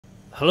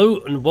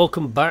Hello and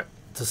welcome back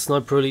to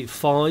Sniper Elite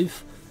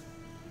 5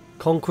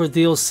 Conqueror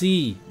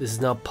DLC. This is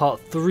now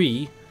part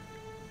 3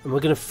 and we're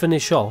going to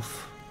finish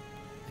off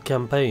the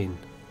campaign.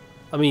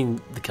 We're going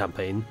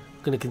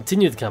to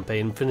continue the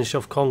campaign and finish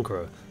off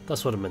Conqueror.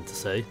 That's what I meant to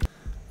say.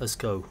 Let's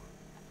go.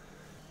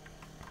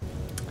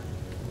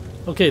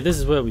 Okay, this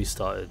is where we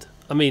started.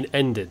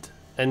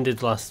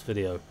 Ended last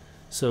video.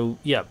 So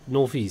yeah,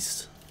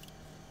 northeast.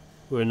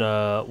 We're in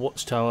a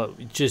watchtower.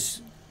 We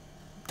just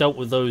dealt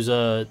with those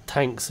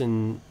tanks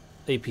and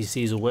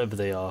APCs or whatever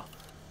they are,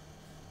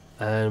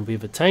 and we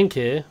have a tank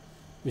here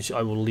which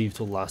I will leave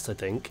till last, I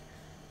think,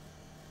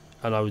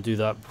 and I would do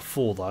that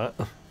before that.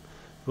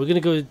 We're gonna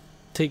go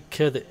take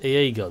care of the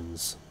AA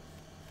guns.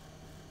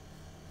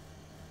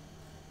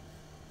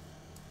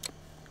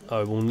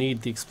 I will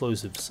need the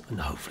explosives and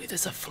hopefully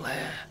there's a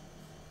flare.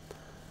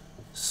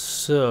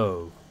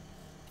 So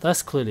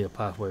that's clearly a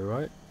pathway,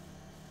 right?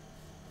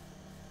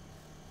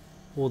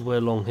 All the way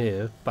along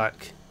here,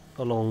 back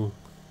along.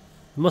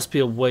 There must be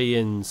a way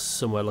in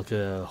somewhere, like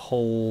a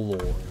hole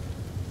or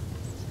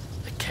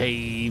a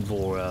cave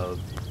or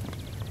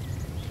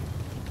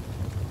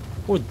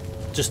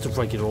just a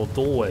regular old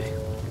doorway.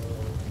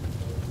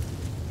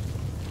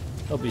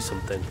 That'll be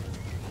something.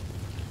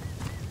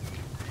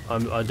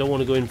 I don't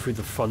want to go in through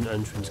the front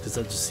entrance because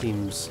that just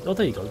seems... Oh,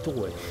 there you go,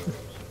 doorway.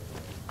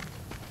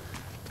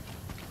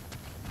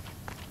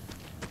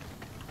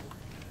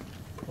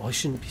 Oh, I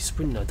shouldn't be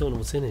sprinting. I don't know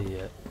what's in here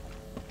yet.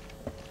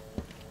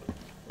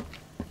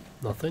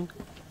 Nothing.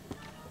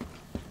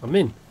 I'm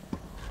in.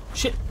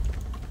 Shit.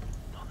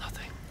 No,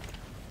 nothing.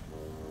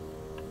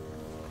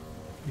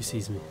 Who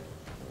sees me?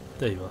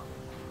 There you are.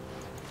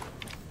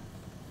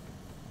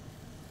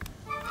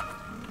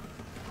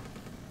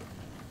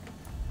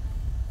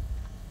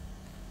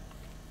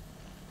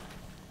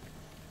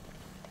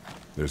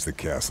 There's the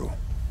castle.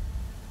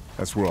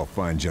 That's where I'll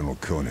find General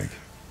Koenig.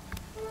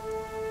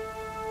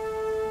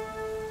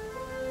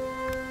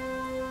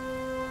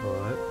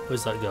 Alright,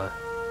 where's that guy?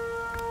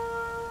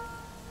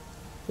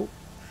 Oh,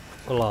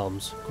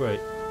 alarms, great.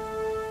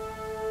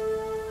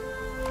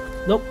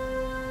 Nope.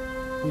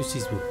 Who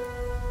sees me?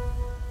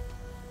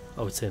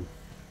 Oh, it's him.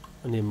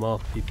 I need to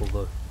mark people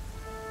though.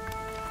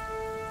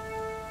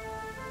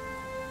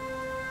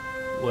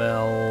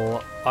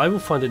 Well, I will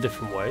find a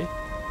different way.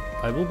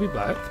 I will be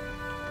back.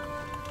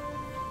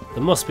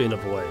 There must be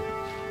another way.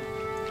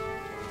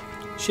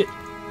 Shit.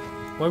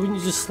 Why wouldn't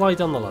you just slide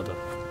down the ladder?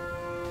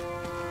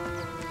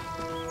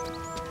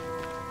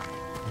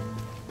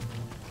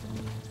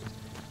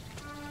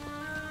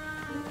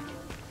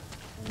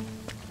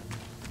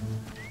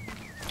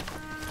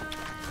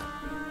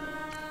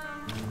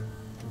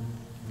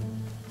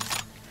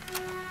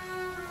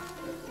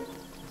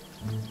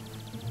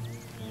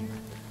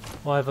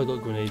 Why have I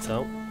got grenades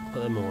out?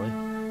 Put them away.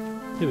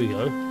 Here we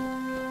go.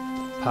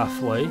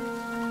 Pathway.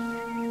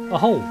 A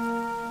hole.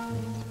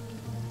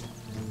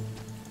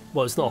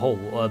 Well, it's not a hole.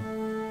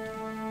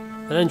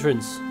 An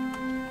entrance.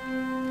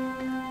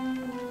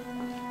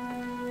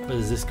 Where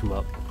does this come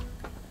up?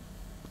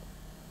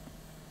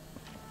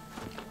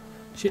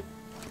 Shit.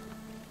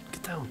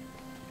 Get down.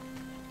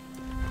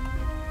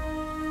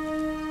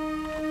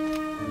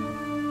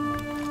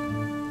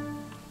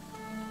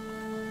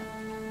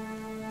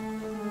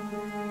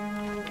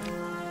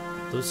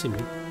 Don't see me.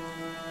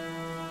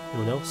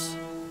 Anyone else?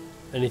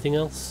 Anything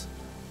else?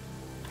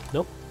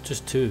 Nope,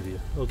 just two of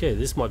you. Okay,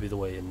 this might be the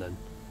way in then.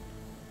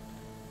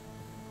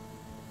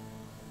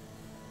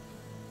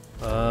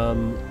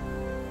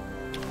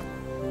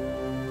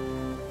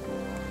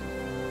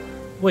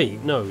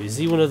 Wait, no, is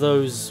he one of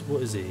those...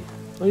 What is he?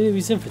 Oh yeah,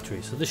 he's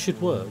infantry, so this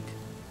should work.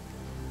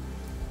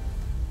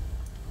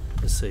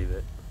 Let's save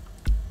it.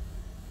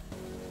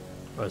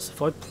 Right, so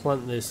if I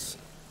plant this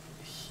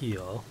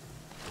here...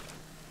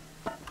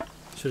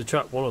 Should have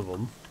trapped one of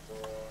them.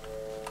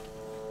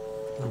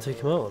 And take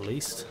him out at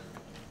least.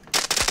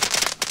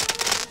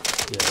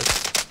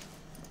 Yes.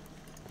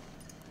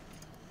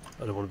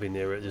 I don't want to be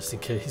near it just in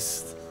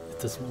case it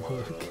doesn't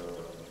work.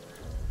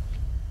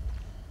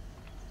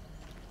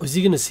 Oh, is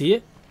he going to see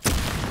it?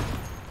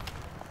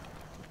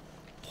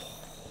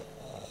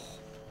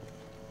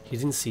 He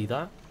didn't see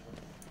that?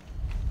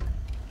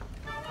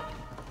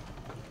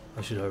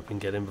 I should hope and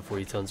get him before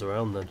he turns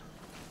around then.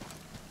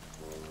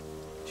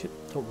 Shit,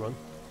 don't run.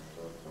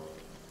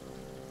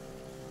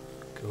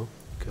 Go,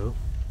 go,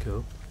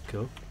 go,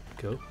 go,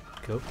 go,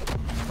 go.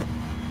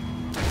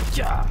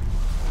 Yeah!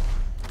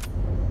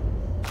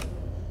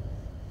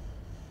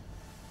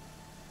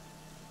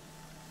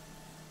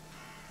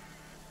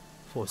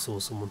 Thought I saw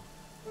someone.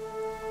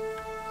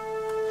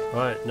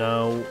 Right,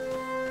 now...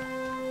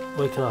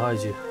 Where can I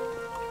hide you?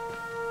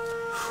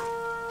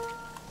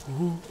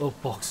 Ooh, oh,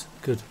 box.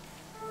 Good.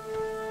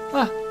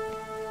 Ah!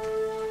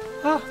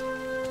 Ah!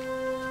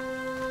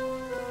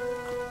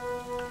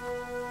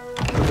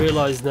 I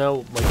realise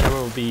now my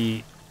camera will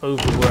be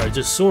over where I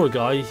just saw a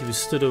guy. He was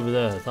stood over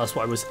there. That's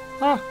what I was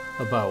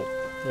about.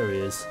 There he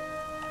is.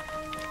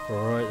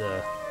 Right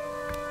there.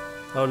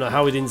 I don't know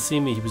how he didn't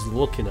see me. He was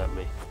looking at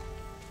me.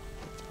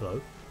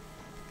 Hello?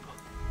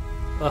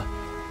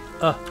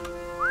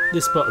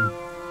 This button.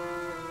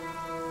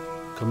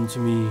 Come to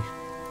me.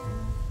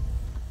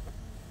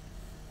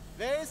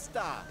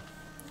 Vesta.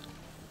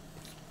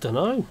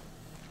 Dunno.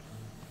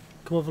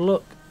 Come have a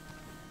look.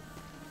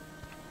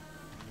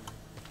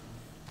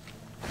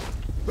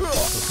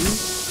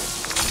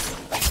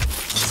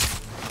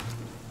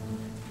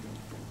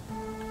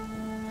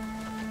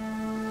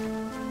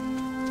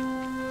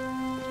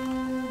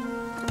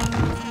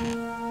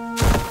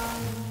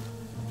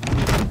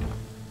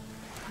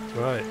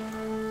 Right.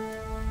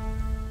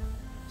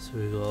 So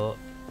we got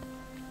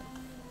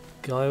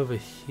guy over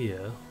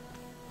here.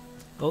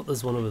 Oh,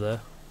 there's one over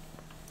there.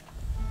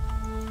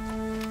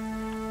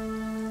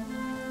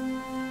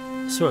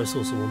 Sorry, I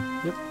saw someone.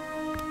 Yep.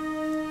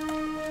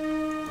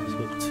 He's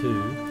got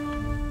two.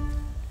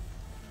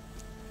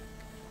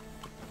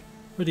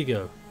 Where'd he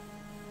go?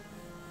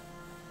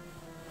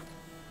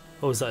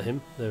 Oh, is that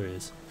him? There he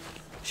is.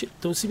 Shit,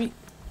 don't see me.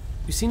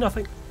 You see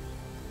nothing.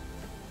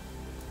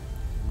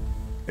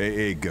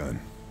 AA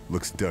gun.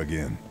 Looks dug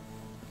in.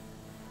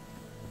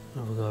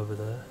 Another guy over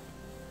there.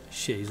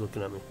 Shit, he's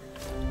looking at me.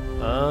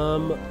 I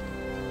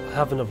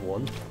have another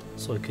one,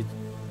 so I could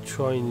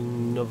try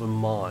another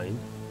mine.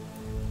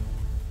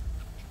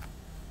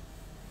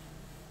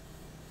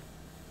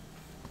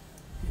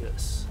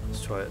 Yes,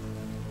 let's try it.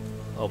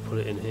 I'll put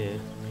it in here,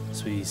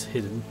 so he's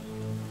hidden.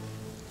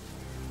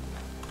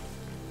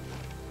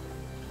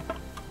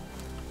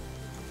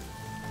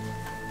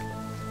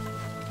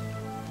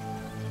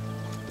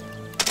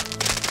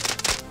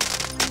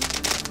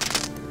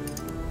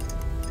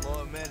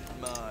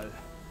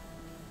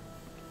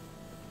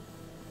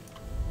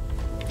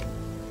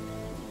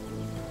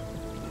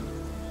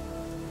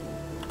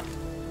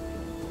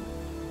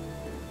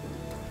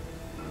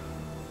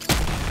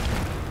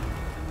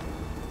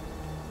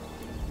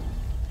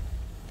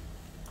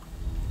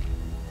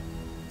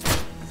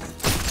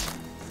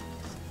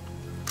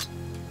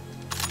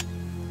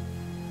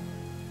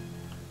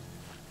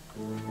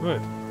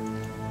 Right.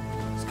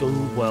 It's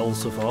gone well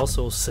so far,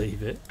 so I'll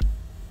save it.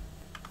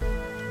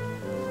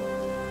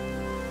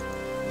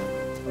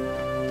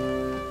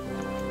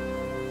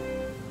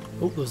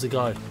 Oh, there was a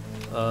guy.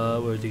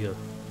 Where'd he go?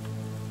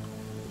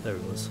 There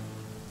he was.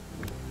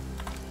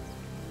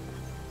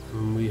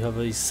 And we have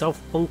a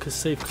south bunker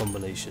safe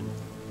combination.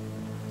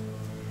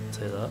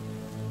 Say that.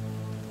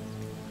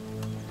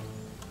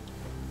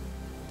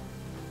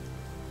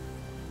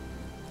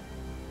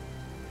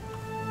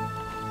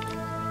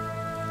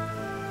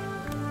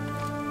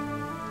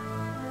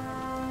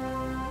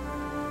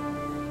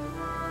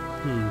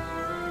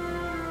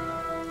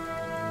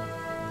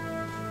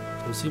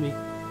 Don't see me.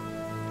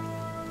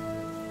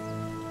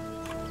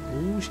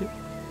 Oh shit.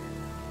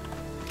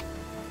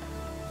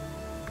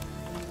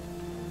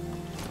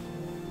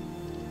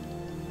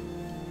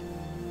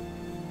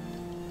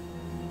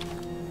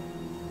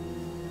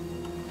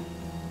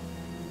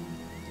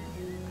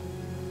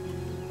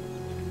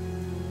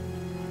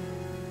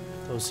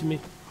 Don't see me.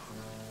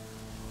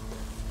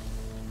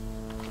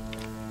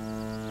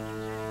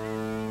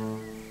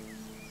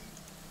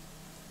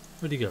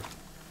 Where'd he go? Are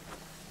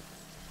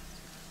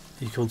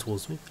you coming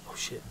towards me? Oh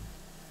shit.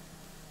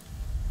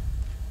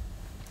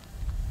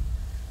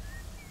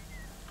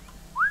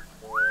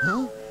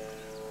 Huh?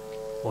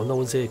 Oh, no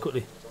one's here,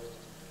 quickly.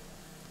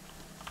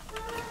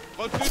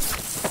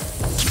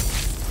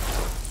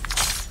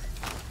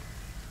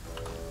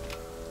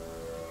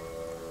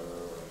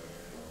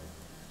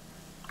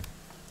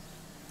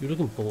 You look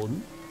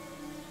important.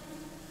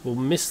 We'll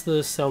miss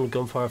the sound of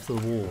gunfire after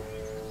the wall.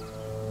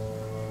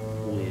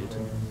 Weird.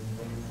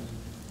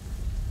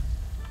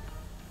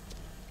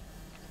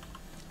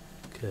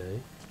 Okay.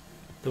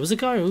 There was a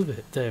guy over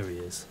here. There he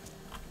is.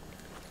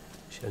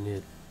 Shit, I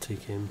need to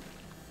take him.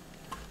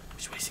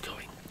 Which way is he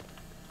going?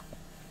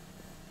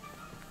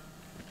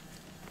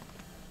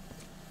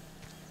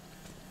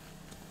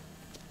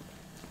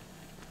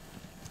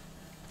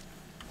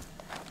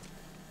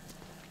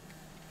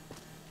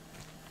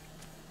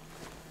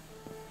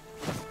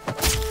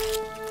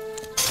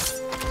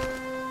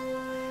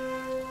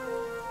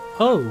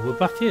 Oh, we're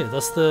back here.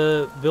 That's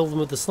the building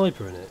with the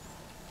sniper in it.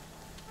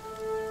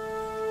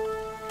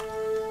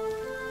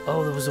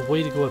 Oh, there was a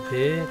way to go up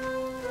here.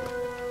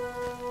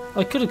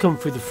 I could have come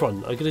through the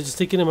front. I could have just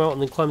taken him out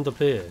and then climbed up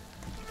here.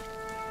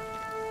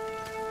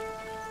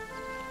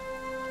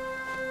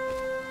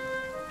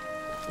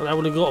 And I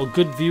would have got a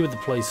good view of the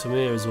place from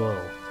here as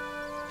well.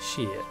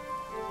 Shit.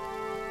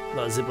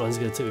 That zipline's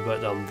going to take me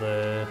back down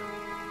there.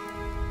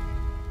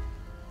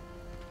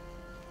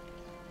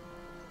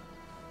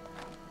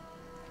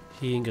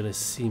 He ain't going to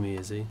see me,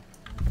 is he?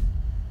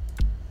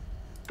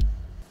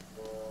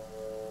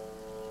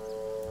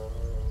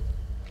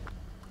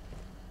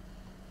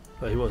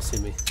 Oh, he won't see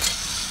me.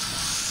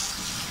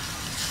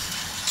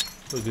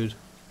 We're good.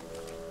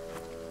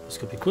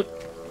 Just gotta be quick.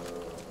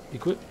 Be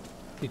quick.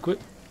 Be quick.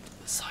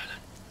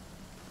 Silent.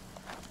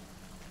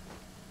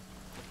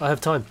 I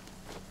have time.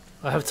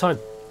 I have time.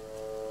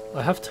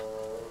 I have time.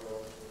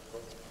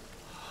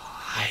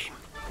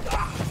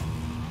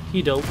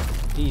 He don't.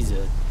 He's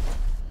dead.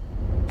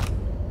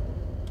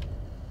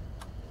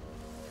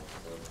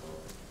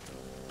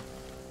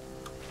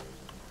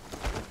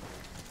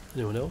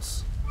 Anyone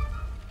else?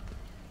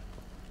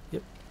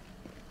 Yep.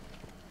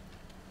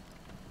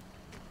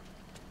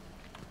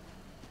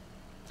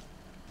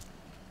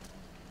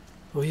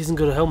 Oh, he hasn't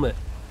got a helmet.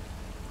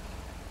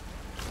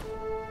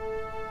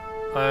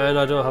 And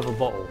I don't have a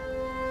bottle.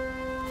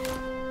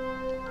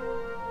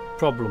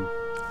 Problem.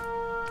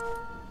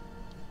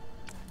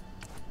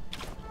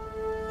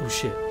 Oh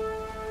shit.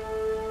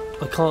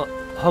 I can't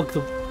hug the...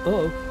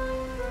 Uh-oh.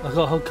 I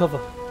can't hug cover.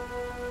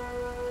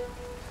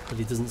 But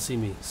he doesn't see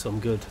me, so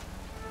I'm good.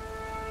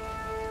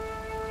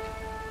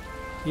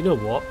 You know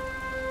what?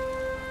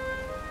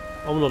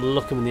 I'm gonna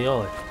look him in the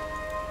eye.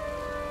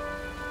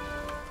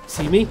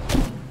 See me?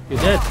 You're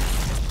dead.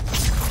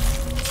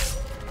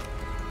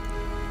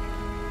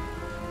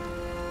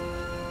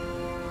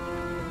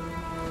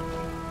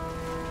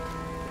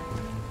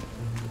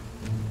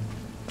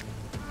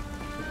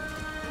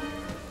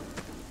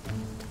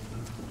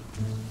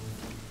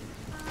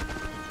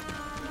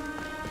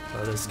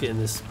 Right, let's get in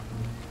this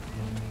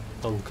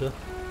bunker.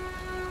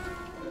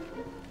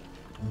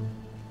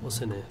 What's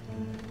in here?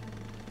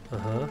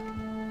 Uh-huh.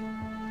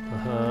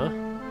 Uh-huh.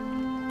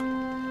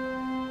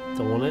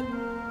 Don't want it.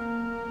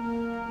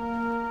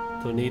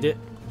 Don't need it.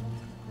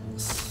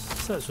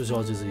 Search for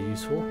charges are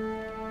useful.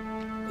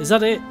 Is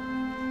that it?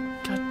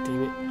 God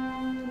damn it.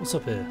 What's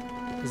up here?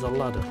 There's a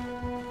ladder.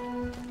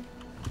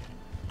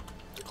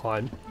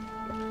 Climb.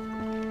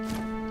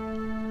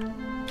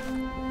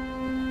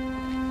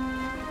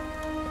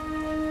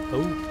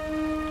 Oh.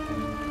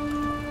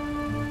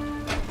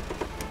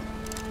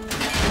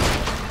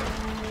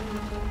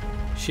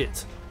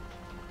 Shit.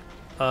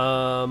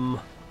 Huh?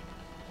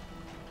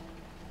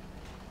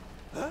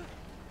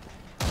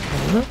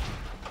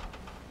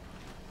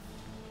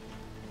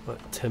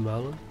 Right, Tim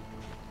Allen.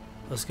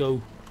 Let's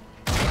go.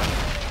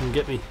 Come and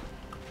get me.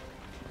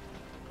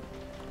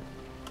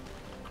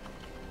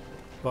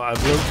 Right,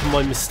 I've learned from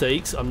my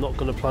mistakes. I'm not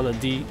going to plan a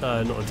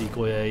not a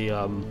decoy,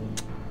 a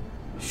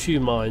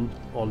shoe mine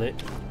on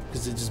it,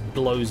 because it just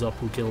blows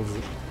up and kills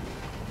it,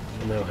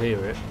 and they'll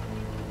hear it.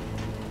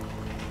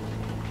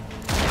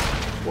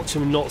 Watch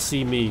him not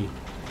see me.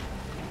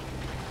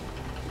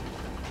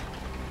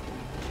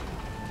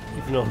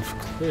 Even though I'm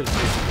clearly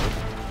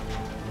visible.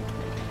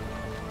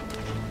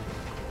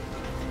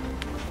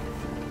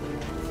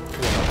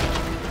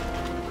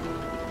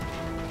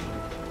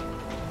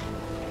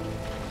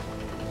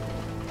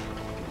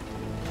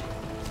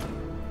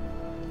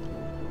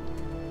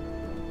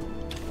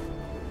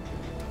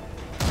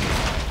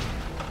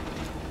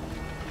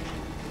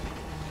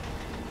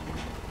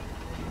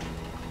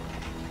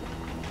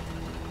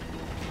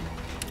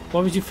 Why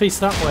would you face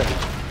that way?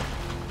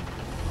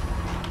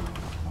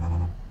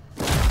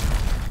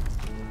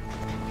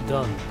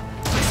 Done.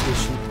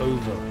 Mission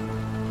over.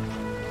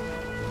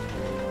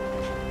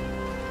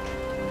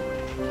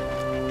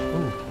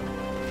 Ooh.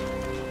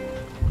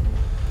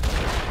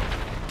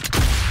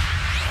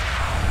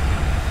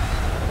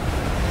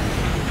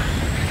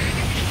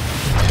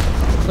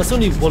 That's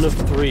only one of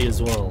 3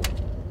 as well.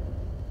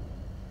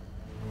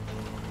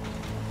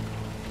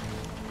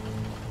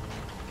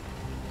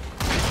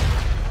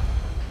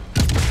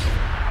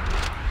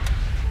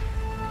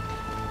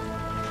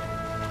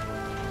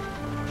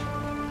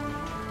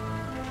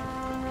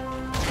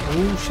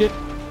 Oh shit.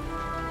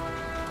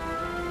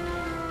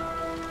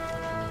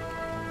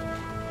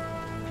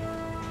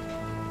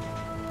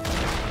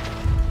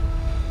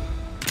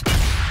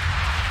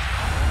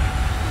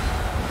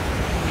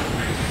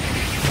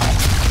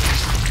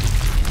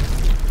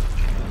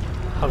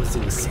 How does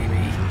he see me?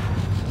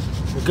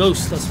 I'm a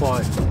ghost, that's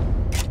why.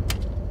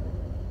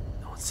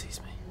 No one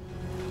sees me.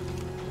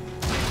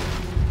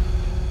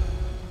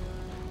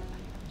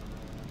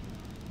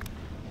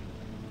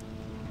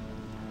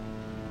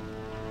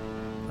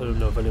 I don't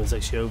know if anyone's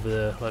actually over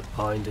there, like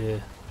behind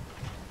here.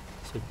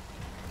 So,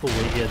 oh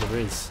wait, yeah, there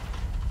is.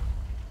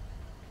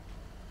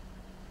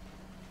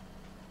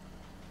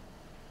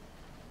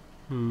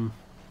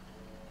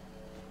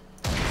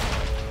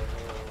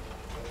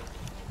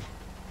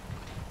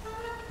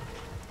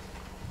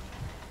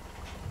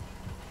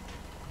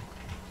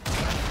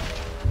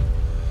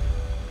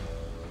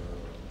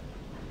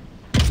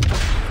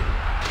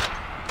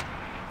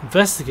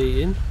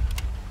 Investigating?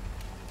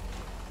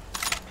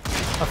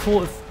 I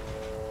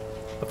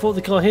thought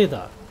they can't hear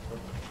that.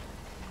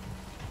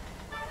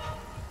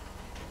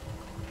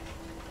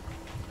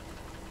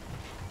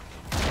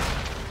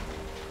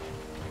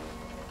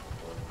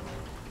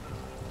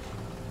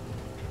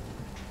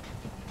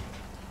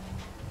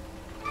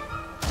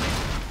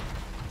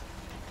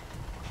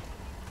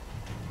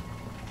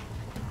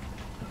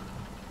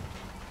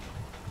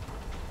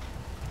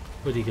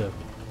 Where'd he go?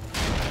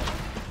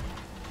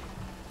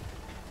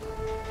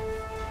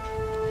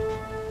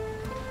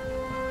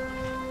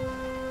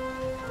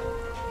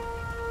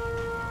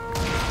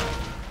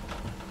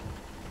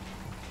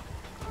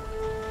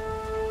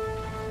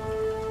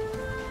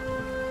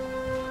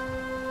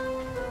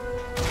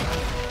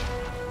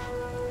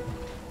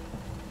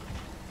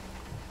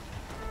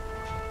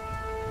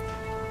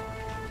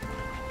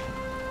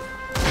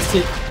 That's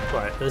it.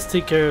 Right, let's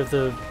take care of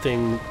the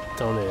thing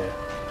down here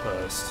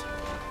first.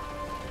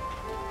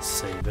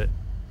 Save it.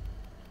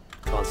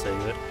 Can't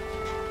save it.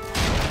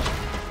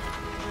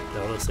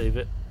 No, let's save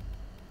it.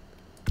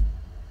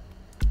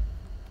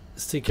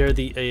 Let's take care of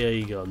the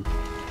AA gun.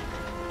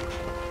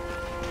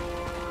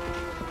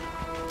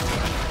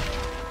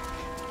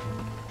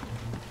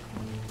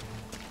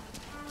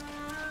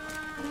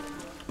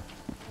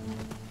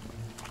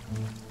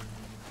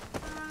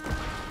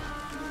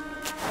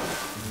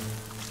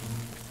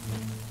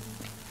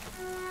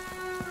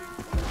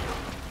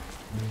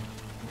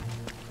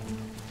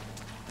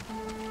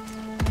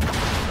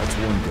 That's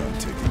one gun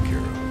taken care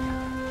of.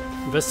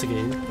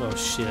 Investigating? Oh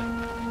shit. I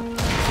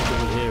think I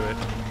would hear it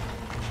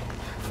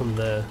from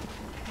there.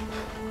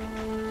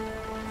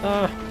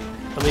 I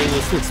mean,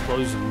 it's an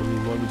explosion. I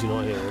mean, why would you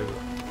not hear it?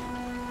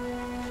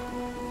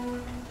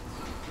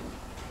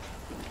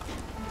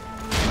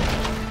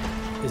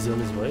 Is he on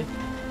his way?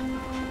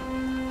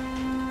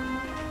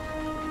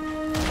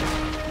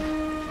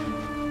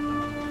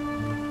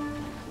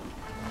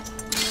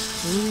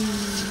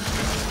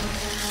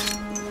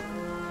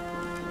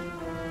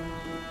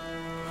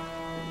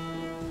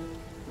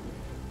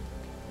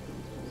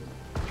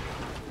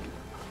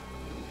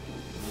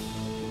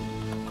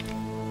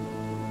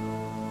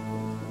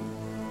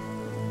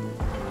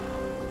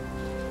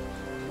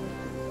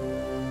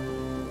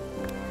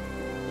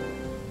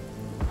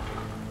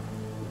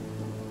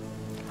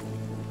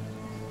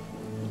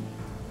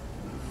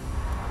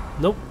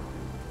 Nope.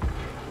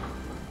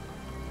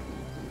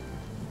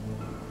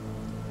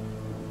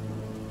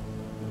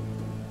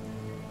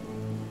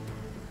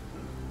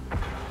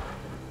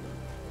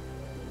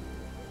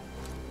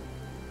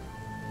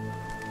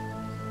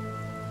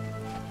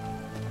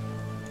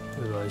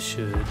 Maybe I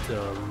should,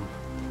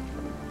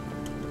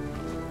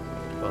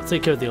 I'll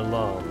take care of the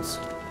alarms.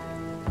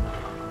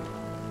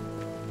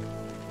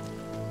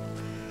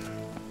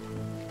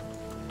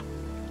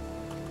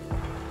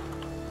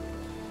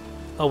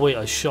 Oh wait,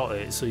 I shot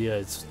it, so yeah,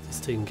 it's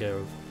taken care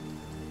of.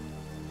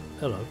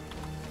 Hello.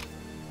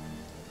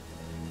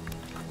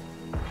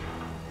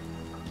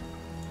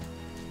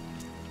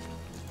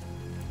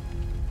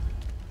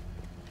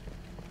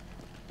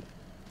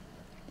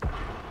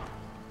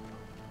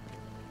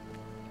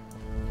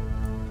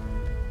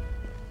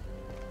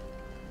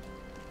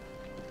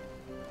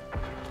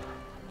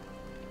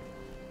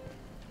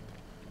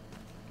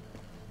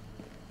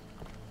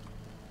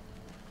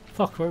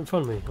 Fuck, right in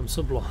front of me. I'm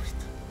so blind.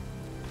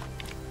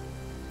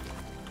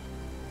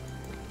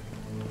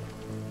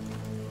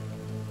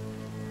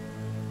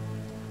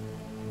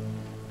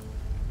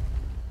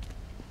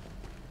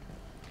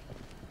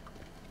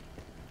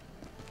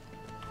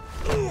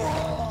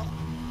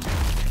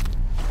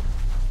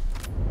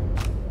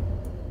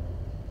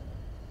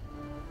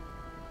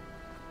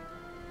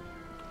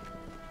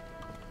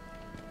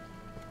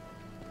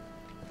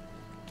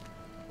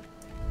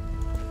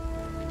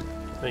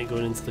 I ain't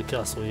going into the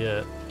castle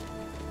yet.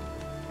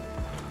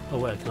 Oh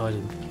wait, I can hide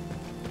him.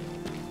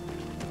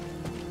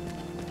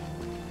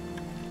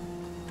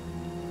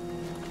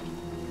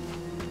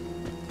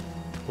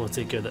 I want to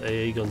take care of the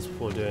AA guns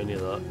before I do any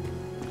of that.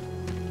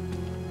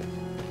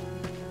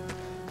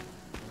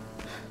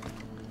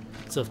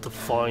 Just have to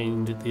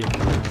find the...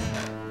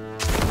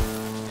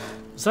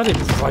 Is that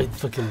it right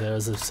fucking there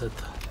as I've said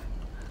that?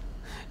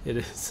 It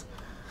is.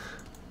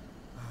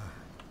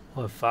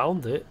 Oh, I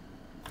found it.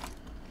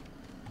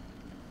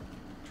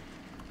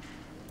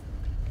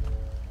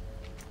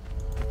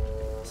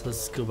 So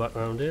let's go back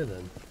around here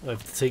then. I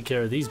have to take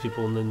care of these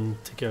people and then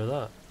take care of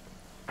that.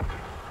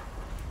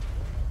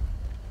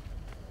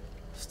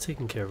 Just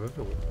taking care of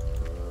everyone.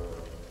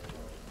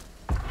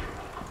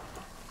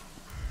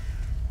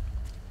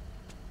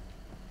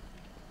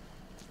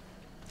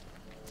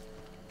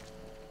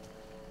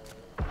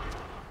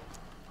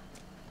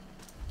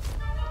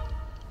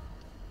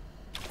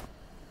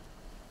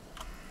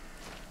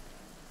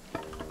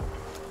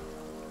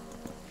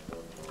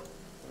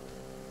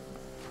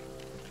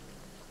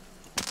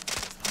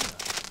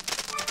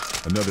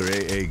 Another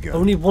AA gun.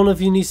 Only one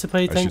of you needs to pay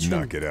I attention. should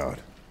knock it out.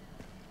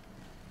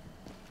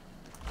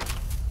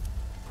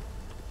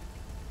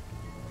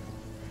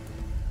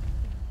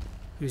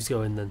 Who's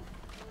going then?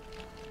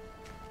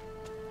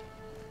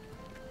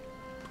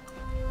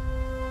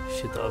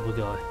 Shit, that other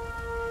guy.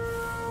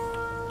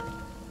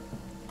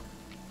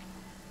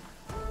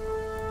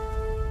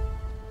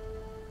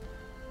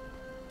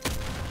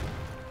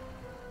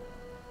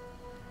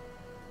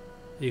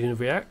 Are you going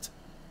to react?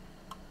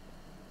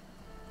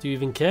 Do you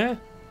even care?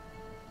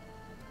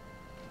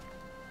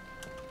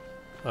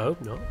 I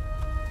hope not.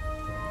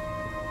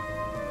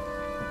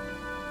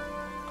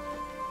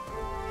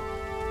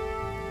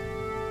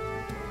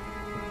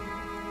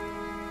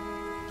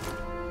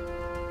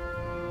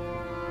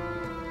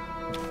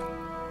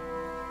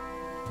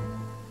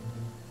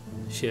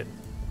 Shit.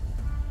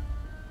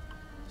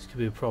 This could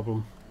be a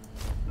problem.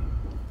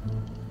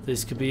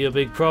 This could be a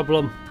big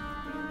problem.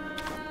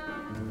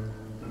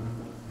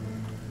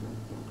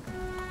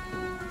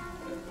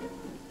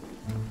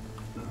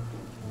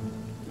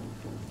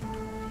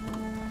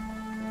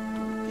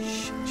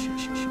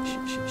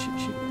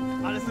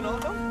 in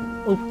Ordnung?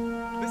 Oh,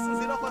 Wissen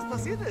Sie noch, was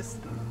passiert ist?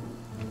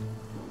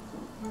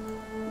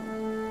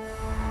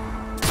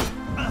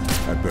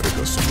 I'd better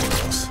go somewhere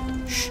else.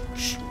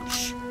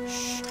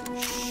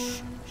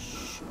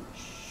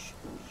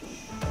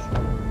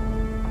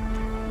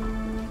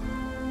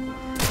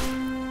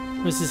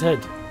 where's his head?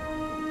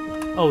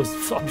 Oh,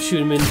 I'm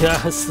shooting him in the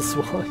ass, that's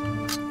why.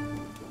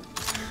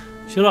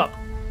 Shut up.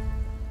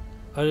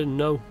 I didn't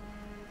know.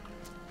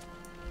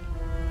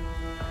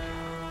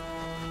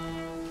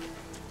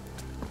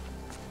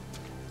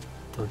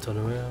 Don't turn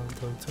around,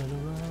 don't turn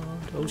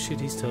around. Oh shit,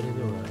 he's turning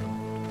around.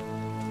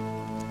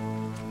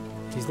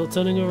 He's not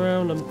turning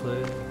around, I'm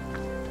clear.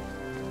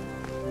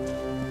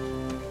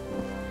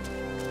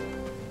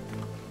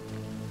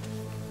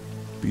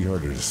 Be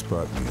harder to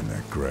spot me in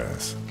that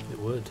grass. It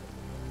would.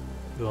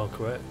 You are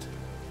correct.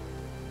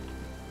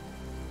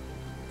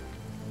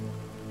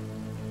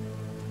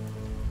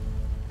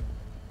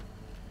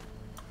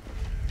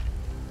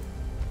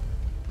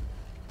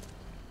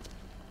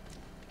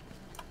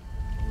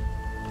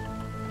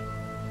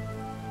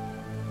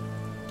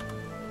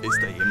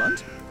 Ist da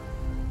jemand?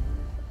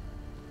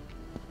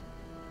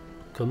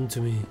 Come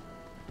to me.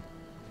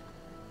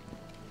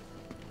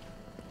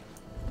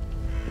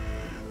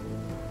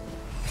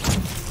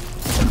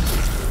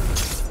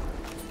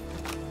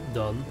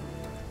 Done.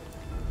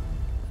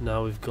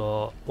 Now we've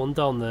got one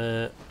down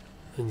there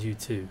and you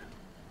two.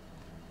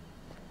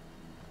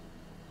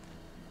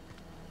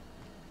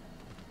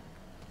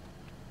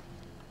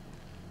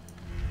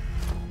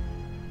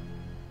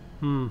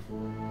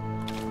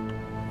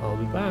 I'll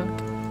be back.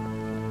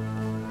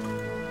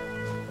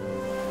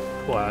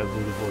 Well, I would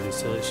have already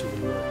searched it,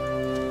 wouldn't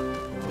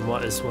I? I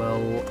might as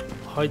well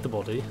hide the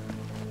body.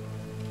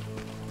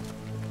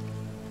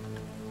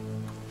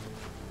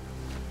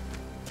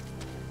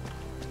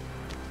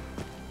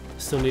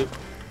 Still need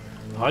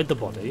hide the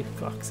body,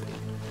 fuck's sake.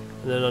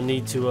 And then I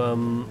need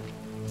to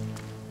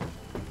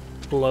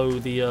blow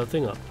the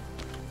thing up.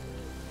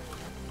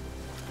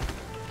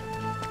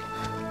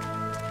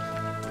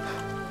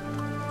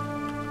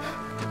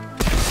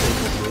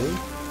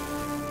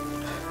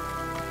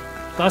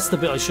 That's the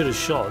bit I should have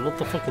shot, not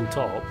the fucking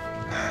top.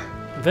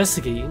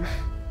 Investigating.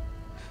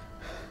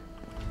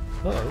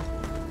 Uh-oh.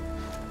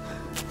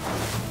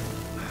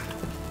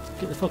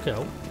 Get the fuck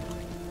out.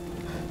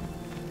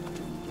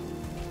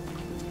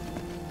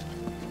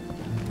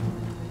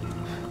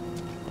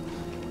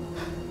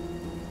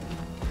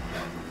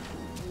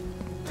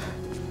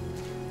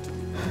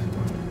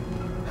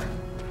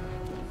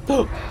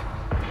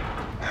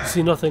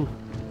 See nothing.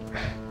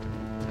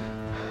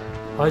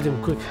 Hide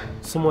him quick.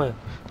 Somewhere.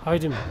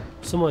 Hide him.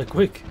 Somewhere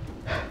quick.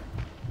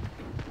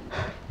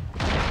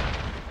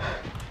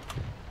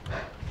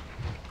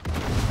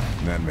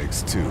 And that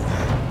makes two.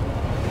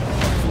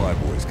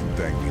 Flyboys can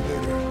thank me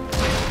later.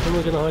 Where am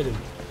I gonna hide him?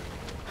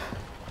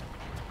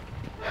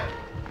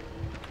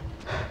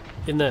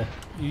 In there.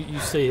 You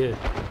stay here.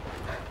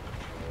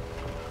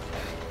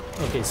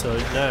 Okay, so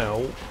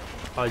now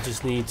I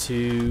just need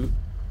to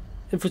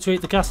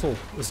infiltrate the castle.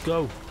 Let's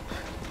go.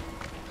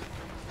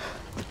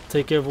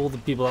 Take care of all the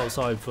people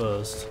outside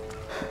first.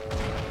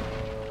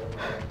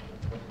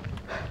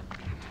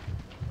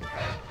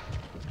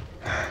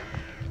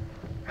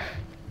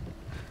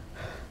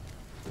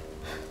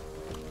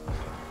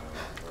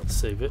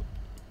 Save it.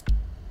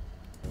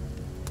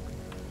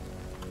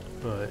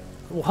 Right.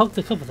 Well, hug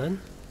the cover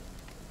then.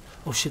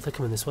 Oh shit, they're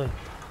coming this way.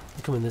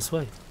 They're coming this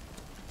way.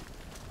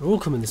 They're all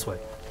coming this way.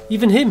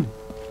 Even him!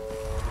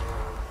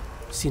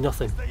 See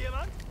nothing.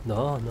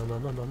 No, no, no,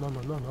 no, no, no,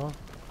 no, no, no.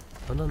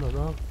 No, no, no,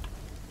 no.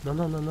 No,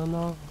 no, no, no,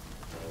 no.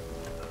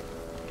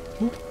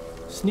 Ooh,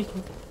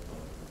 sneaky.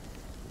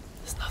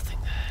 There's nothing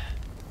there.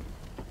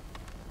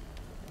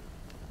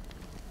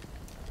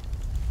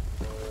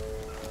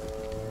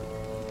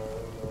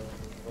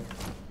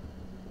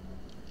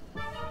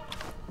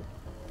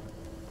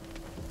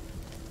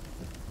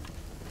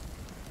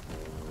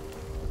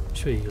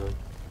 Which way are you going?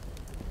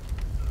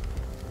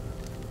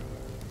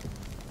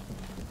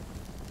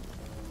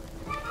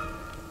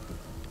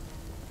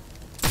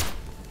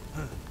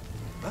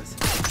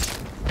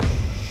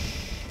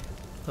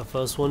 The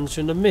first one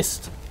shouldn't have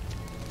missed.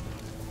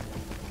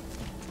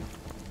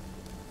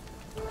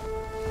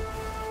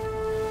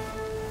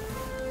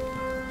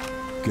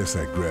 Guess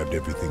I grabbed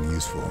everything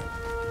useful.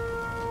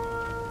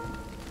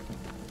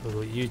 I've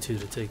got you two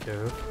to take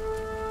care of.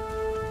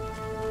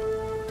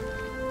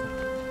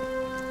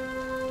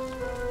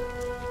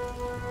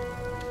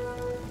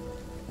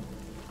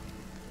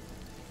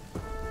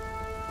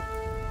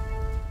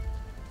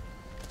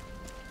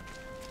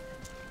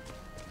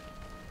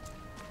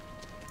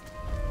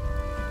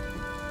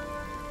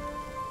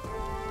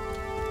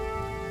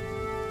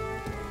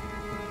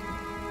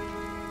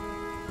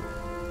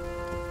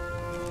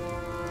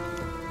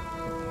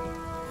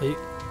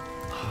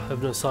 I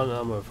have no silent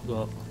ammo, I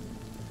forgot.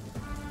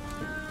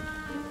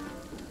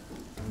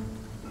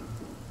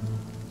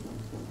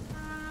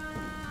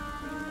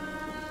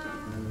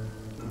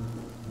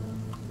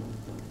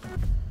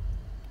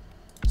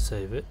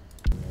 Save it.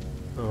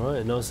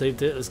 Alright, now I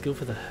saved it. Let's go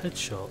for the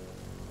headshot.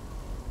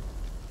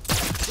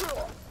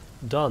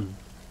 Done.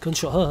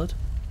 Gunshot heard.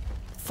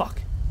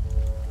 Fuck.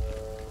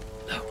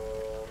 No. You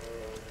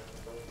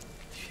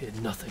hear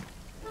nothing.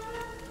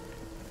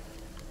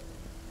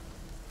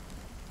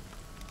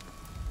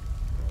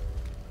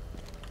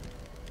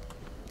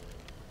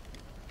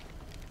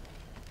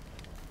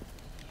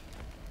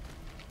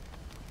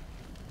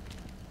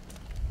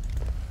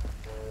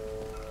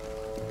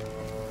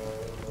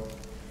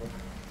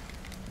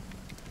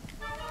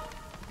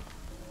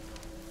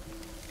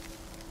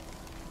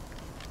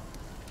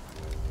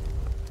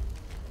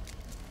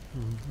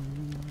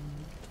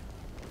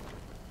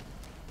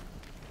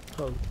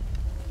 Oh,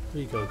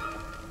 there you go.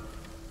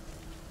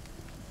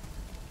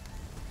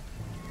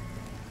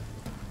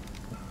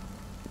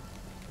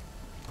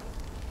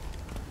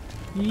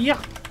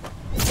 Yeah.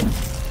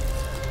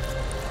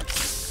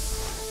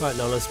 Right,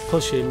 now let's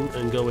push in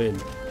and go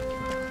in.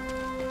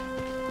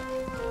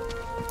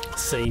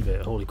 Save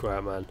it, holy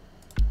crap, man.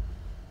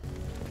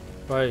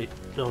 Right,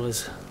 now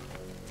let's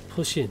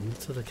push in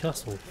to the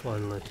castle,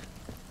 finally.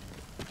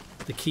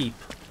 The keep.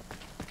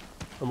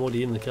 I'm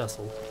already in the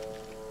castle.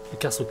 The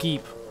castle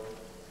keep.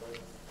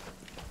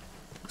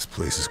 This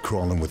place is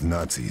crawling with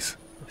Nazis.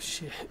 Oh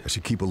shit. I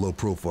should keep a low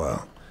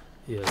profile.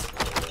 Yes.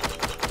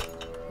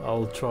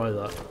 I'll try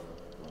that.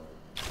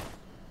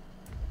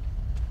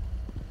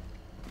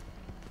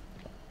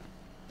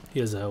 He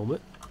has a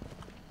helmet.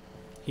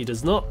 He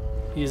does not.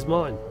 He is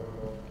mine.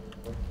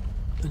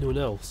 Anyone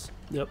else?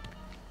 Yep.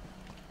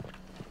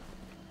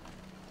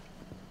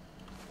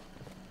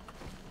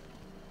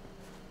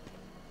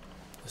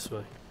 This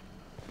way.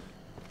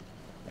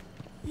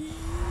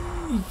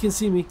 You can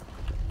see me.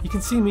 You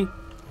can see me.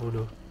 Oh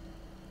no.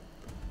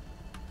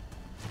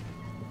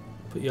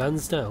 Put your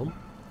hands down.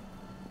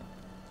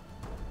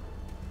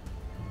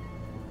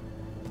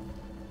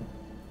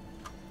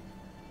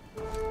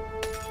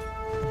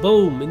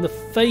 Boom! In the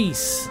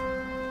face!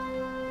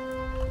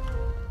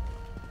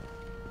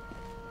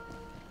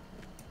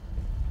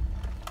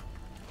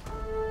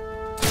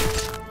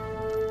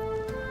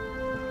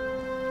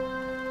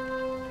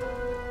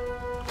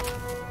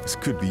 This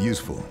could be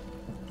useful.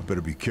 I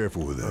better be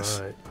careful with this.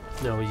 Alright,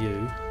 now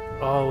you.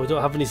 Oh, I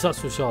don't have any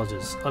satchel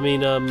charges. I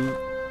mean,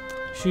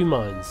 shoe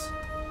mines.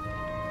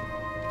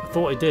 I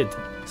thought I did.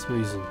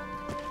 Smoozing.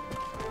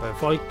 Right,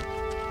 if I...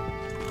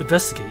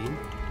 Investigating?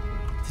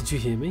 Did you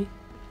hear me?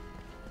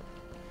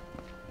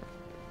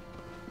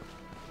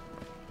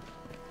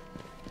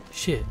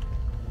 Shit.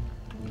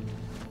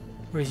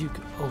 Where are you?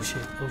 Oh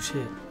shit, oh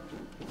shit.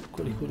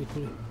 Quickly, quickly,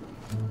 quickly.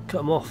 Cut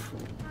him off.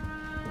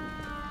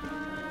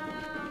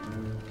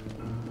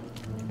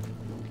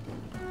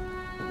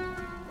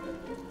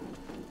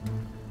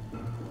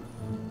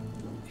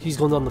 He's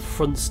gone down the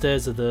front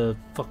stairs of the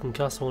fucking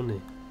castle,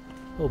 hasn't he?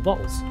 Oh,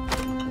 bottles.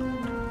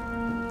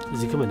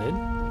 Is he coming in?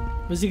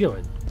 Where's he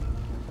going?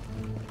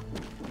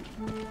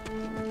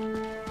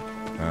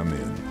 I'm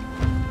in.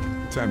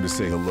 Time to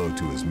say hello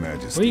to His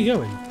Majesty. Where are you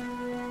going?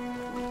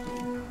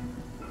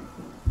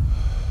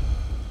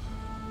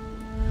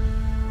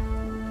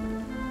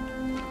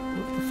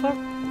 What the fuck?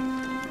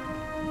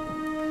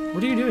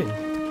 What are you doing?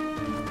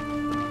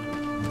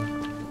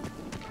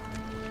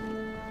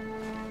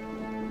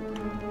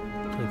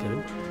 Can I get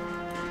him?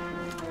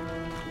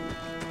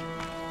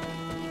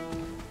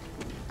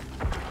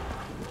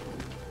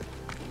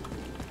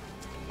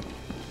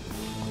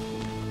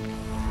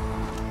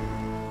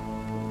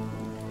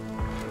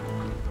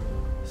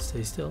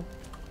 Stay still.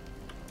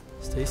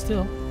 Stay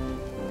still.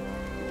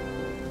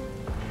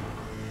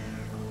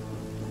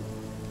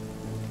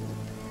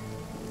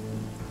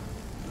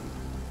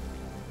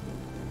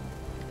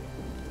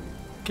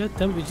 God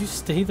damn it, would you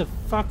stay the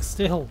fuck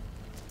still?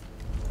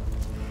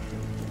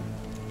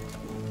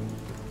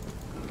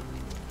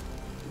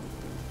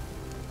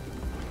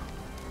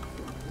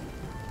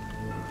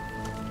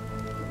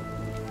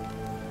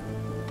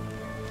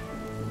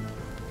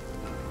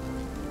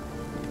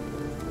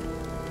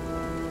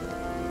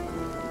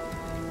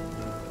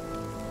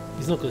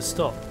 He's not going to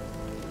stop.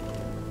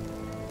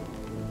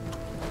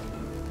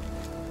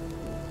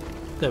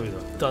 There we go.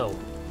 Done.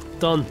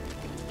 Done.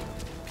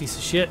 Piece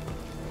of shit.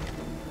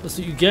 That's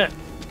what you get.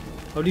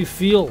 How do you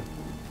feel?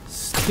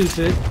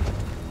 Stupid.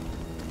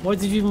 Why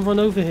did you even run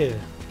over here?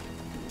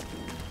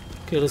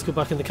 Okay, let's go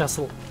back in the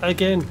castle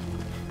again.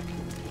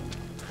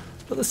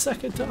 For the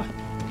second time.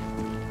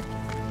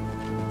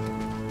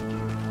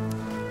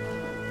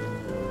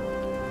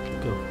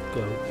 Go,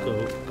 go, go,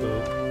 go,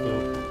 go.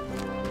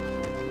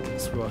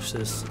 Let's rush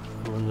this.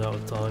 I'm running out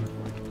of time.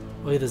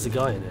 Oh yeah, there's a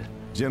guy in here.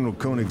 General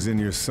Koenig's in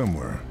here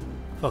somewhere.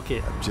 Fuck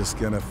it. I'm just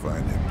gonna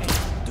find him.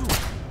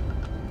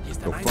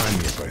 He'll find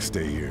me if I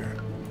stay here.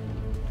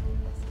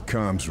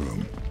 Comms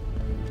room.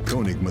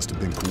 Koenig must have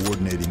been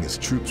coordinating his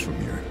troops from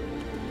here.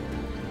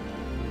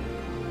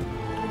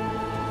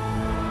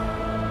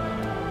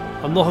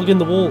 I'm not hugging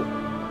the wall.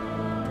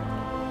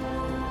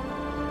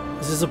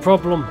 This is a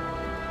problem.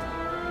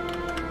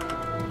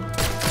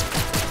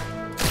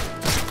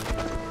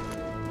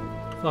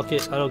 Fuck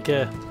it, I don't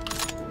care.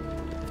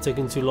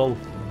 taking too long.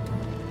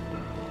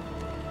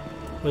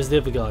 Where's the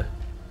other guy?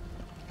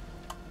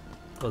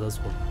 Oh, there's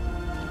one.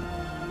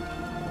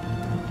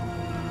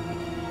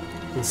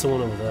 There's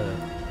someone over there.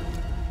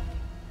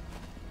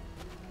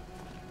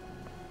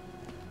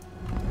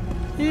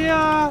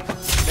 Yeah!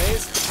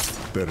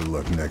 Better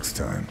luck next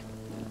time.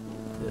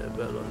 Yeah,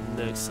 better luck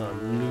next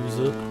time,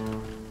 loser.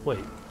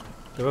 Wait,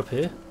 they're up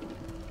here?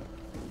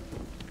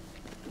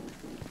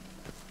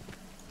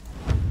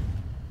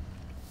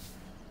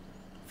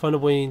 Find a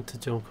way into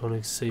John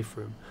Connor's safe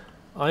room.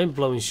 I ain't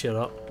blowing shit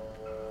up.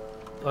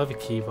 I have a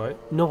key, right?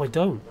 No, I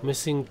don't. I'm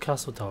missing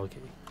castle tower key.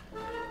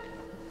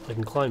 I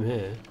can climb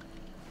here.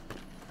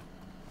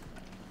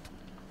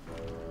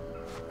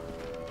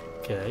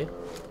 Okay.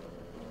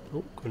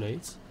 Oh,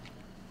 grenades.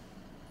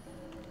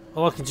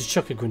 Oh, I can just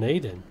chuck a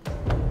grenade in.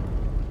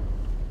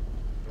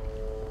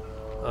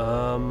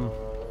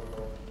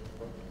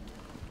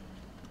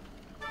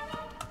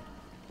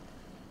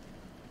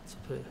 What's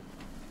up here?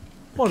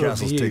 The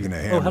castle's taking a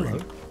hammering.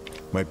 hello.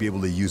 Might be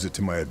able to use it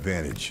to my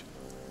advantage.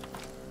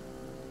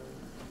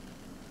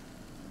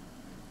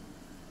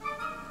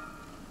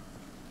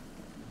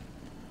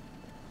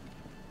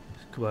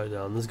 Go back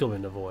down. There's got to be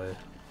another way.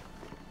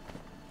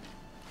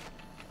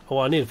 Oh,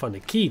 I need to find a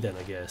key then,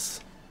 I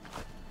guess.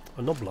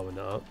 I'm not blowing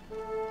it up.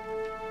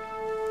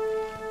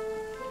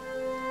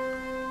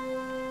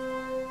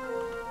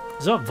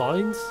 Is that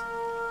vines?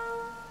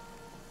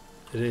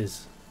 It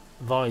is.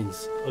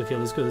 Vines. Okay,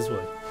 let's go this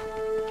way.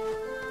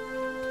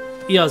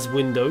 He has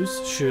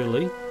windows,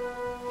 surely.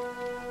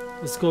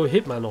 Let's go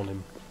Hitman on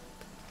him.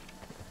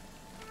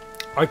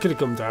 I could have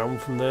come down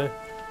from there.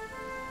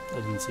 I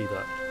didn't see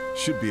that.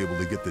 Should be able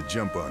to get the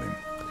jump on him.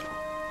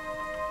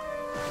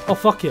 Oh,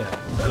 fuck yeah.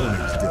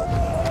 Konig's dealt.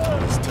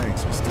 His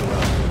tanks are still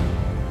out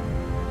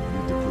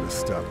there. Need to put a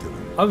stop to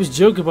them. I was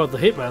joking about the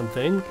Hitman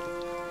thing.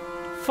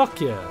 Fuck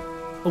yeah.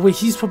 Oh wait,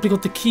 he's probably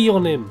got the key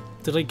on him.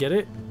 Did I get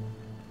it?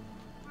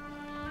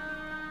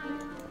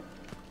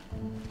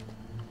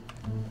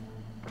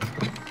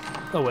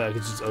 Oh wait, I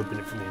could just open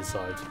it from the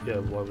inside. Yeah,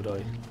 why would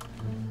I?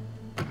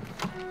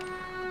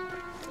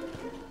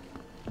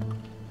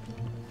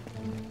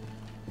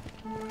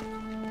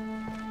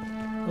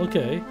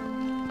 Okay.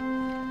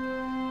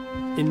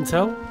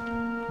 Intel?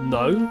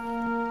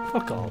 No?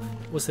 Fuck off.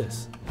 What's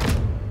this?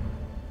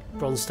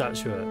 Bronze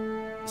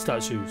statuette.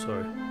 Statue,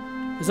 sorry.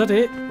 Is that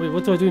it? Wait,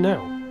 what do I do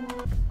now?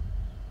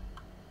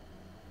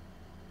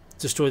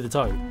 Destroy the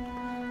tank.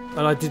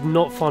 And I did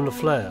not find a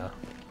flare.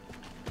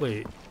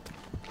 Wait.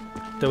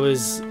 There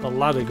was a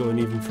ladder going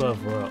even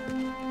further up.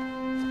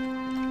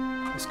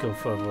 Let's go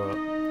further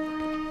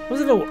up. Was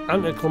it all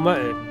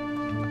anticlimactic?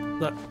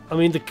 That, I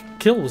mean, the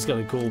kill was kind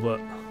of cool, but...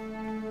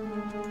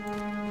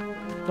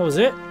 That was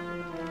it?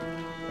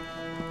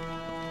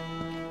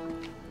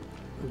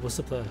 What's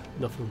up there?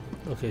 Nothing.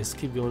 Okay, let's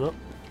keep going up.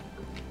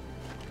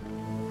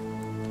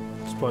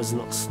 Surprised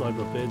there's not a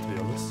sniper up here, to be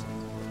honest.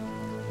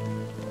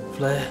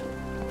 Flare.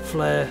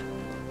 Flare.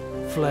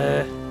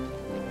 Flare.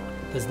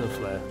 There's no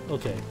flare.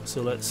 Okay,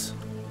 so let's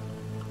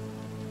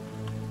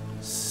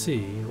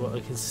see what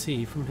I can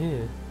see from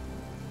here.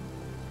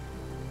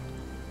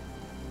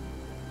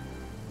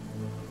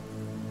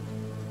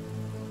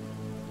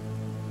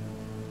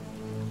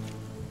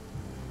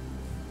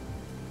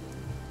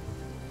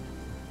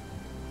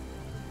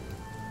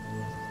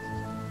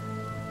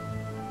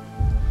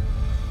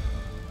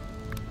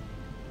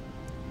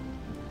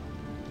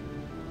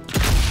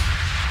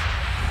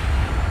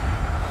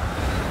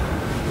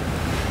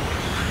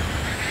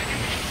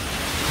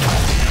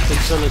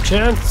 Not a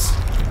chance.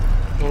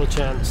 Not a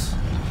chance.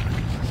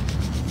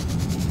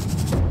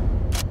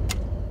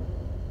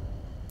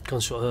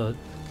 Gunshot heard.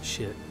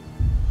 Shit.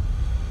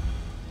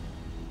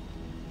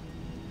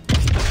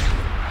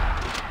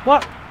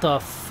 What the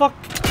fuck?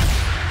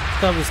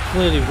 That was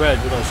clearly red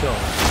when I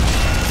shot.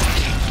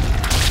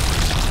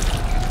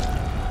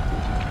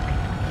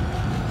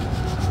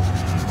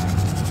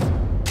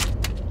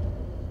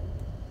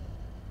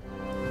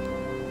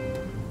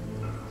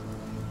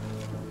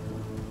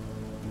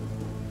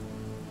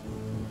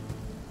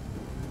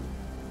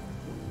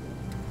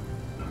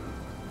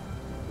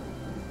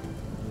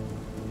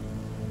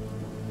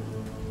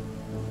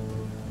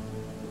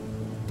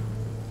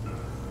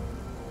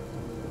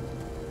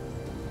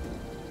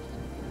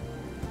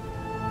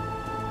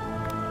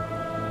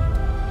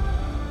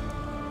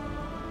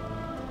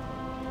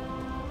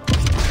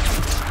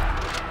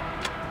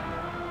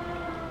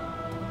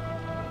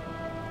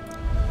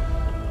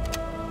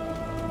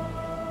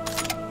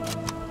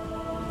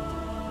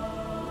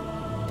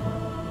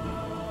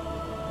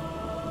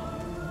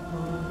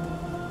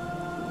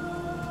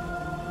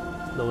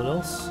 No one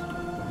else?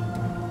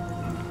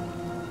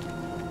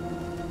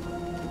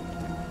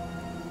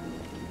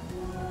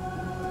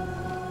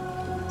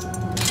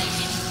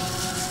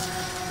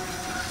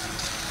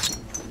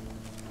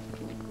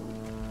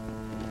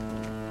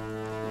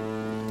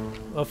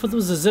 I thought there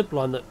was a zip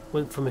line that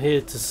went from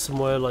here to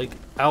somewhere like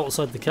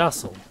outside the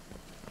castle.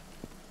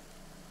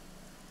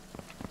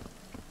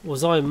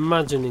 Was I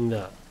imagining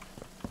that?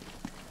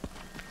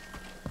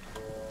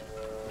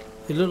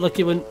 It looked like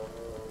it went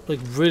like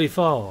really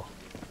far.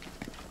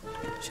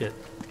 Shit.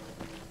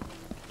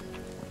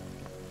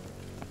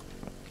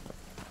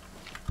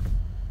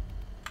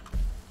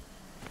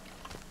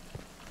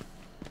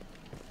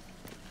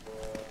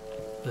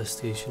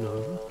 Investigation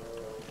over.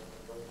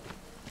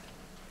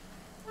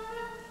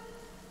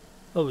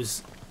 Oh,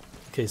 it's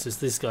okay. So it's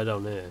this guy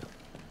down there.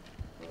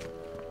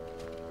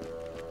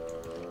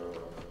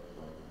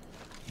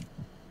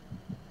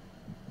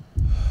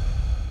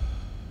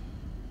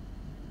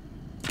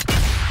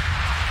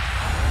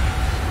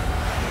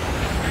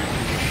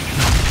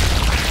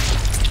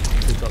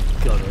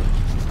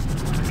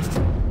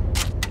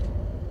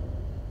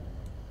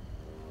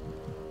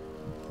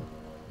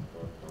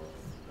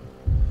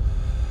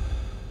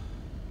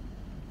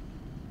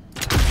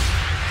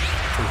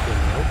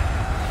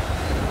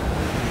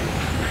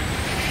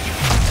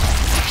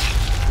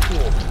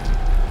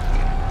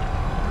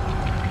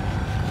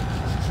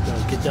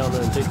 Down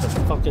there and take the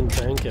fucking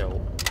tank out.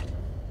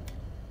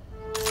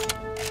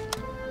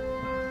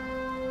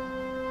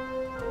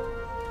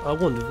 I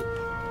wonder.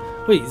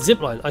 Wait,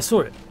 zipline. I saw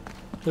it.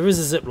 There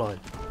is a zipline.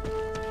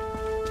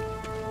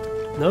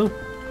 No?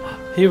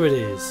 Here it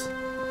is.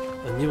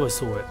 I knew I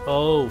saw it.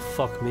 Oh,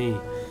 fuck me.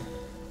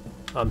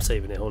 I'm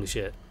saving it. Holy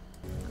shit.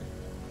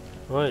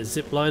 Alright,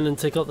 zipline and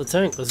take out the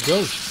tank. Let's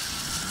go.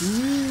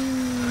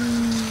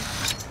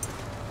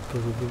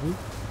 Go, go, go, go.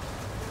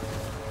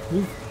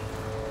 Move.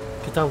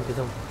 Get down, get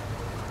down.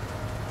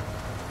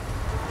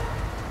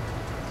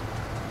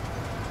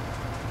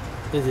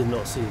 They did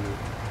not see me.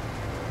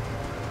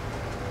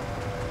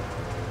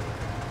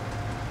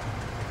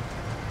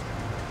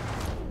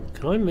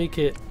 Can I make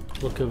it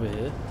look over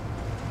here?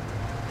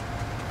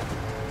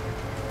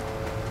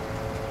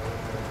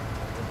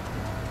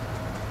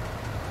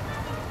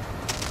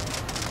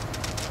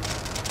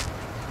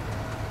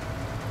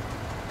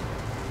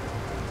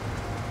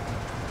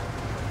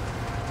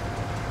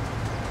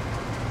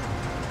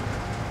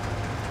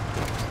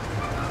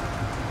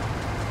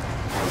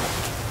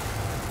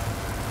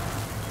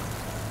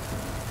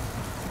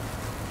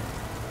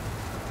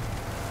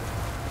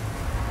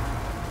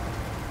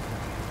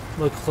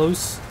 Am I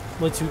close?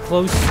 Am I too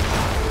close?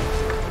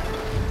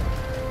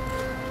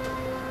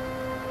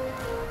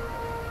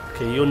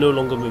 Okay, you're no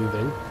longer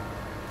moving.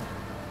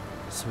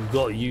 So we've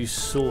got you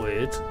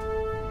sorted.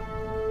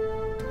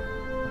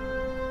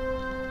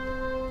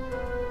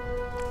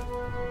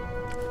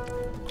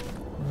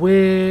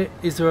 Where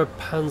is there a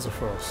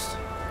Panzerfrost?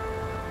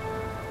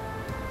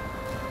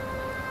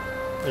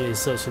 I need to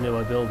search near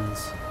my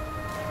buildings.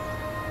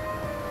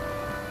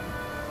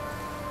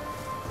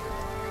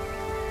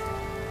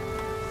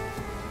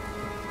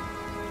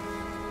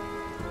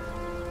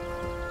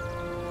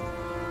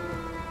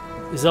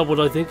 Is that what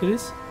I think it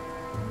is?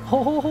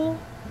 Ho ho ho!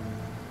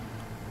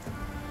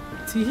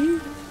 Tee-hee!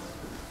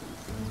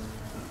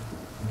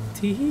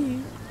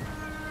 Tee-hee!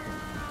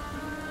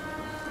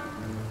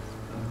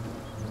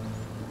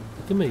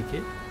 I can make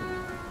it.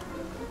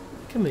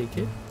 I can make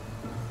it.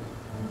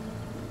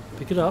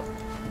 Pick it up.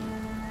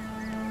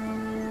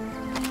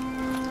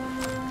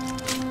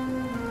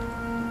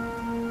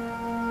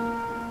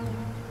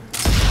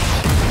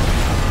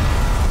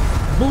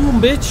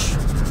 Boom, bitch!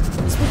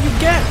 That's what you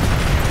get!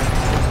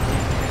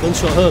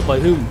 Gunshot hurt by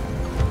whom?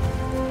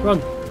 Run!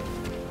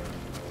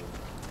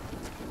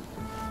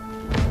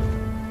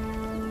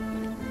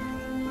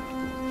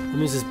 That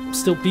means there's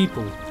still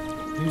people.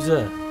 Who's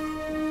there?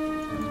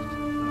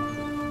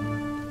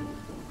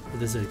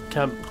 There's a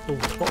camp. Oh,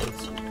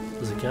 bottles.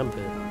 There's a camp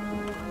here.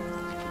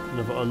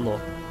 Another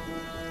unlock.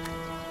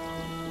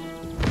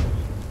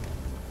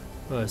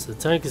 Alright, so the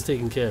tank is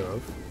taken care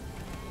of.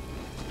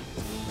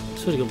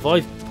 Swear to God, if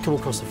I come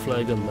across a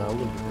flare gun now, I'm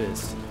gonna be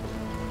pissed.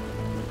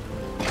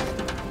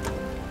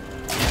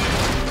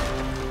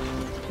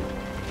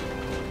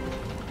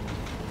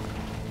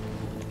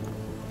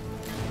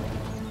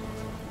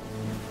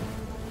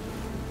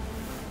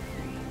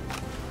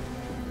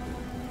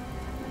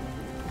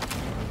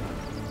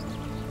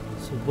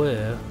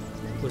 Where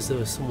was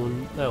there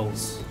someone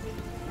else?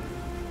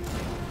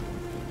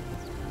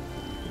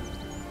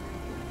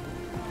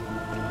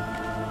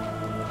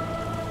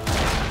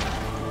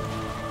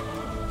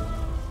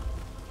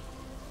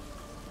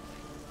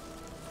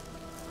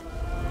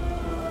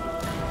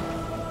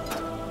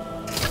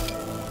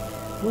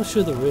 I'm not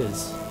sure there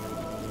is.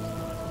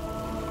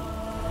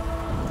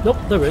 Nope,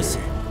 there is.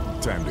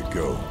 Time to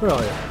go. Where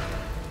are you?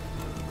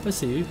 I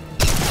see you.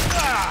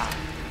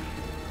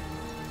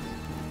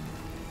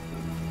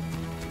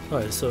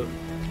 Alright, so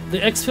the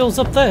exfil's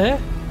up there.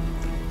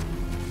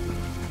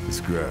 This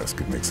grass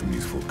could make some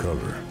useful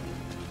cover.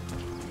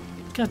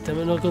 God damn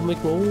it, I'll go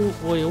make my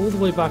way all the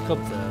way back up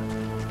there.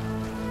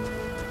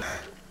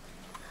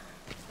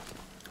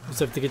 Just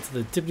have to get to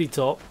the tippity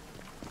top.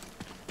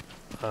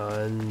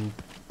 And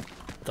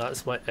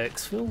that's my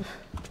exfil.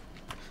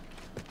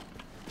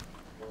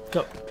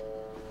 Go.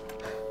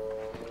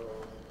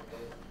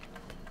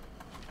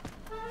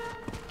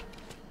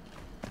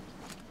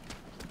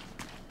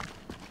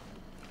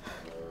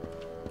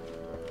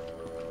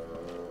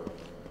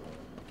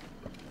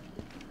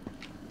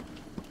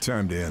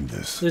 Time to end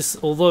this.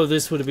 Although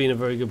this would have been a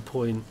very good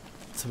point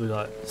to be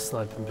like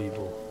sniping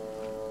people.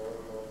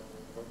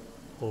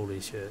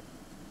 Holy shit.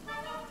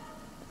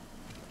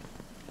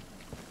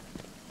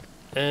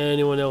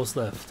 Anyone else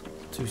left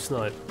to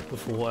snipe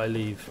before I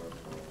leave?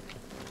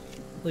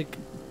 Like,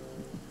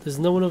 there's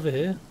no one over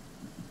here?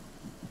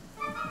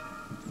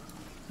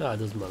 Ah, it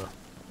doesn't matter.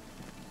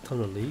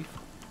 Time to leave.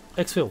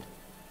 Exfil.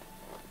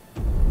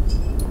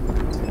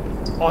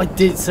 Oh, I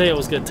did say I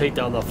was going to take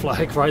down that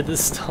flag right at the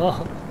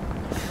start.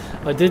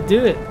 I did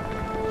do it.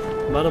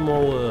 Man of my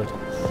word.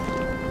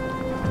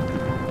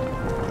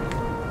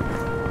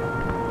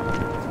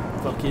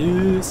 Fuck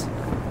yous.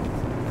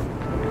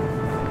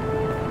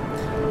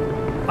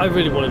 I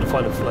really wanted to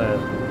find a flare.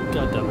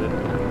 God damn it.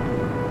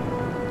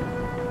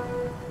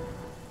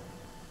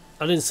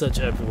 I didn't search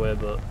everywhere,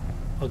 but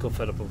I got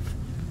fed up of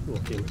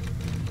looking.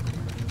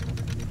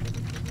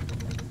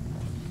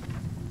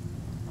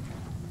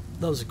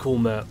 That was a cool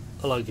map.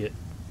 I like it.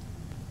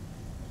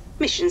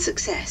 Mission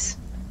success.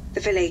 The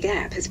Valet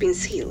Gap has been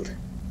sealed.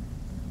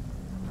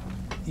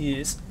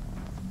 Yes.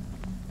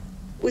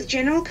 With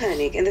General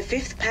Koenig and the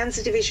 5th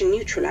Panzer Division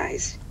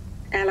neutralized,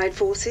 Allied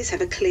forces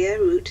have a clear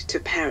route to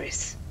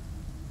Paris.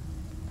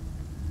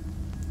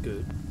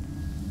 Good.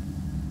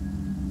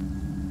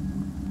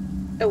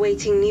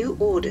 Awaiting new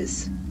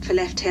orders for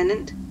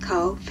Lieutenant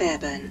Carl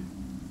Fairburn.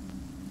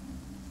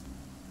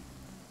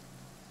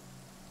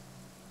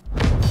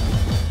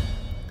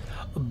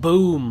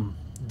 Boom.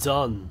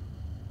 Done.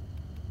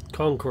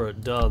 Conqueror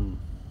done.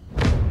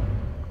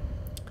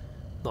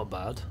 Not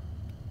bad.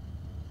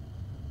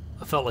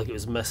 I felt like it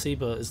was messy,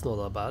 but it's not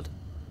that bad.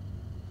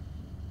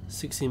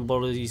 16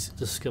 bodies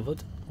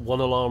discovered. 1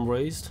 alarm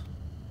raised.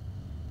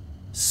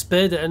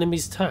 Spared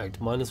enemies tagged.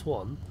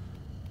 -1.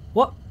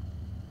 What? What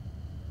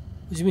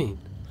do you mean?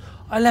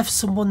 I left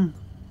someone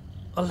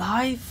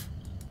alive?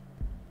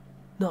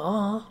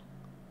 Nuh-uh.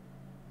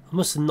 I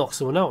must have knocked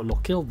someone out and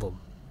not killed them.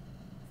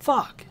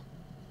 Fuck.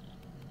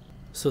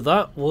 So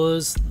that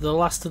was the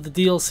last of the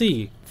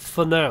DLC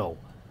for now.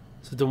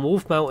 So done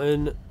Wolf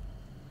Mountain,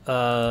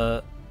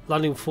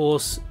 Landing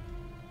Force,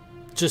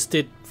 just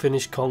did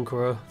finish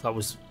Conqueror. That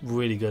was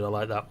really good. I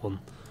like that one.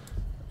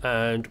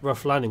 And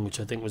Rough Landing,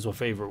 which I think was my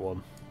favourite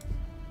one.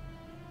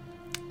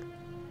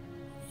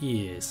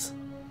 Yes.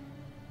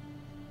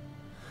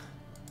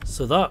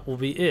 So that will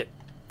be it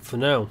for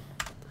now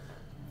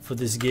for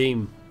this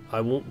game. I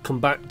won't come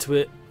back to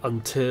it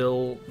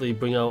until they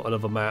bring out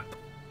another map.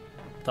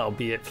 That'll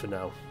be it for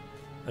now.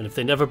 And if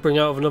they never bring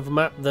out another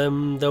map,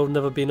 then there'll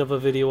never be another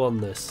video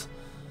on this.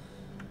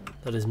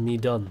 That is me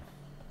done.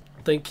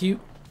 Thank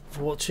you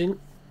for watching.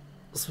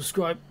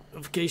 Subscribe,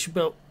 notification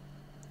bell,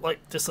 like,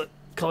 dislike,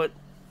 comment,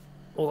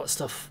 all that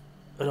stuff.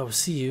 And I will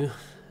see you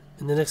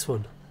in the next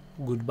one.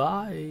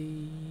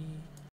 Goodbye.